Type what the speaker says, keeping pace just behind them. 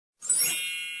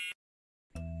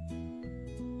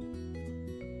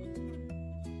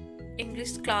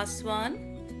English Class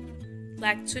 1,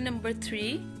 Lecture number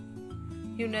 3,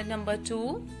 Unit number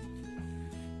 2,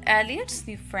 Eilllot's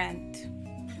New Friend.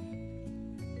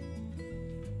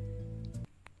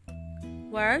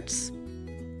 Words,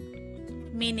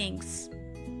 meanings: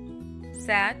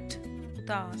 sad,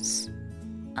 udas,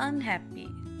 unhappy,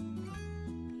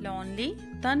 lonely,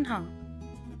 tanha,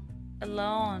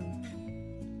 alone,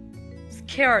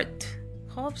 scared,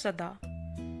 खौफज़दा,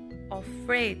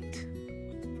 afraid.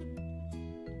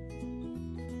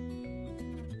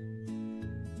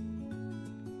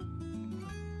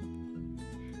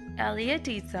 Eilllot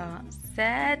is a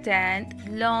sad and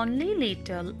lonely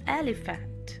little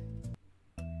elephant.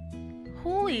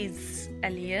 Who is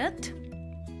Eilllot?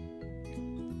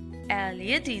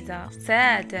 Eilllot is a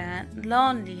sad and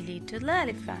lonely little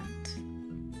elephant.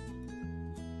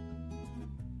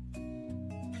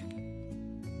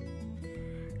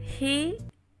 He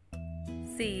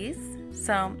sees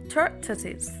some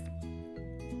tortoises.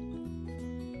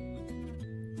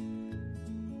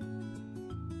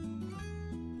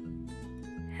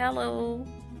 Hello,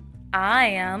 I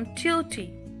am Tutti.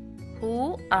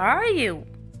 Who are you?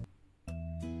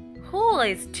 Who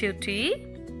is Tutti?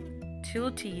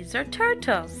 Tuttis are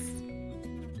turtles.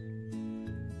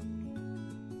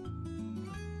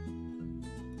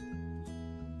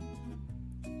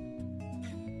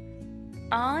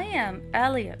 I am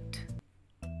Eilllot.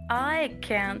 I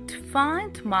can't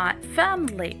find my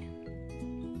family.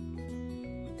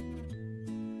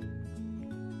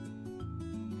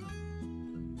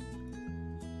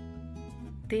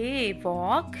 They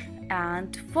walk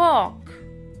and walk.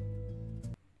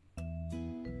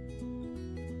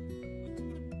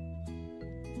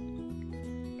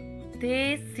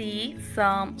 They see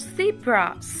some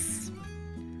zebras.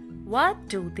 What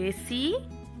do they see?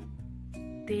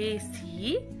 They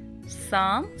see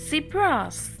some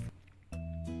zebras.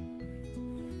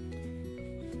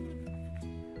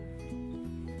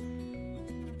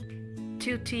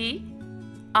 Tutti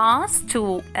asked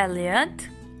to Eilllot,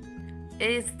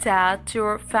 "Is that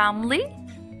your family?"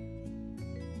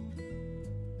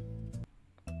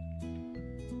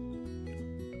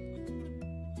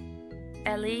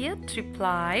 Eilllot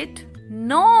replied,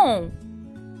 "No,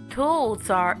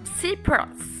 those are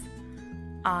zebras.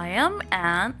 I am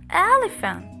an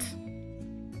elephant."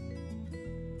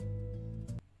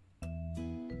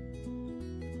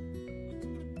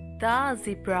 The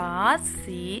zebras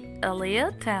see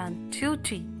Eilllot and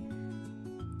Tutti.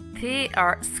 They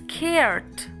are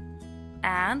scared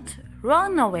and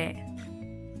run away.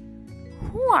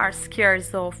 Who are scared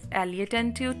of Eilllot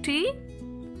and Tutti?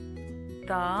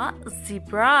 The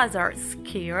zebras are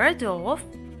scared of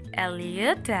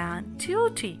Eilllot and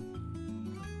Tutti.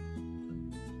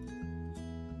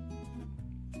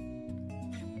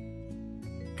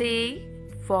 They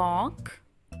walk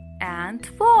and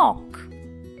walk.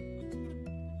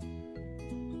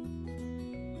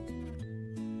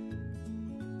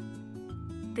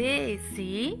 They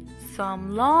see some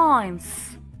lions.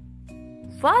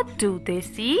 What do they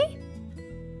see?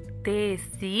 They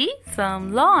see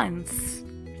some lions.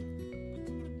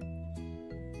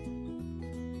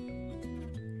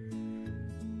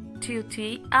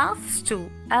 Tutti asks to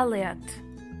Eilllot,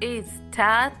 "Is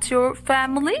that your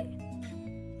family?"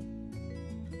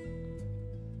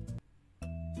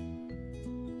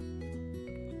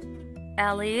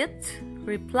 Eilllot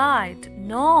replied,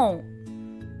 "No,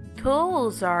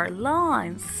 those are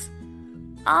lions.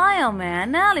 I am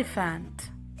an elephant."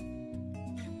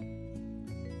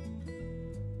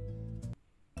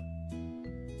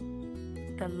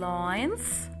 The lions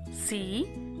see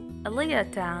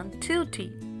Eilllot and Tutti.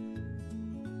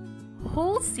 Who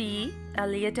see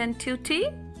Eilllot and Tutti?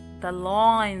 The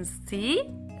lions see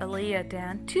Eilllot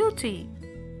and Tutti.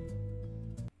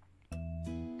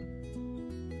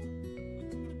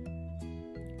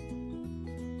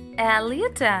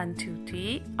 Eilllot and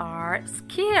Tutti are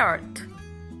scared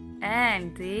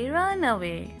and they run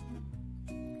away.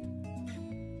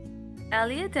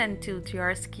 Eilllot and Tutti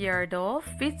are scared of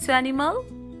which animal?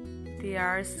 They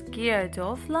are scared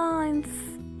of lions.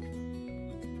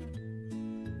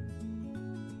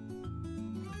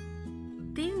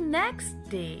 The next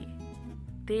day,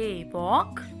 they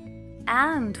walk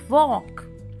and walk.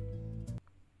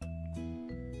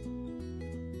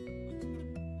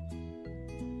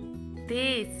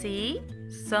 They see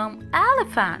some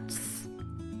elephants.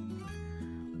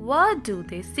 What do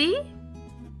they see?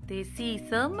 They see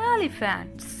some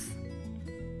elephants.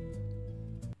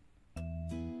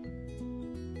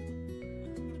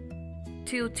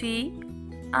 Tutti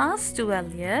asked to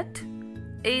Eilllot,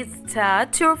 "Is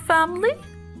that your family?"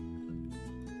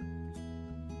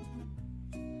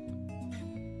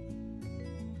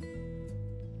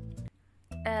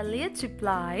 Eilllot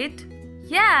replied,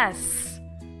 "Yes,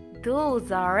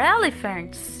 those are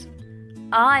elephants.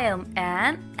 I am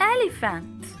an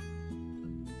elephant."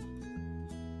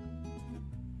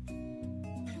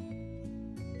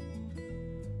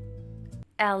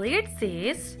 Eilllot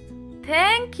says,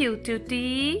 "Thank you,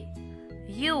 Tutti.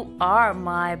 You are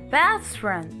my best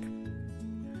friend."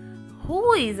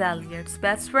 Who is Eilllot's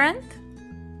best friend?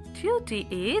 Tutti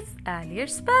is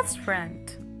Eilllot's best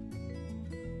friend.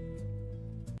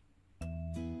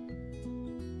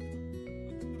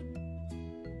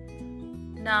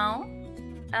 Now,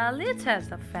 Eilllot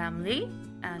has a family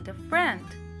and a friend.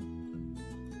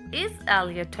 Is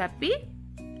Eilllot happy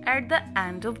at the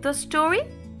end of the story?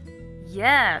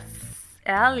 Yes,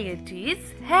 Eilllot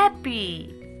is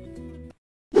happy.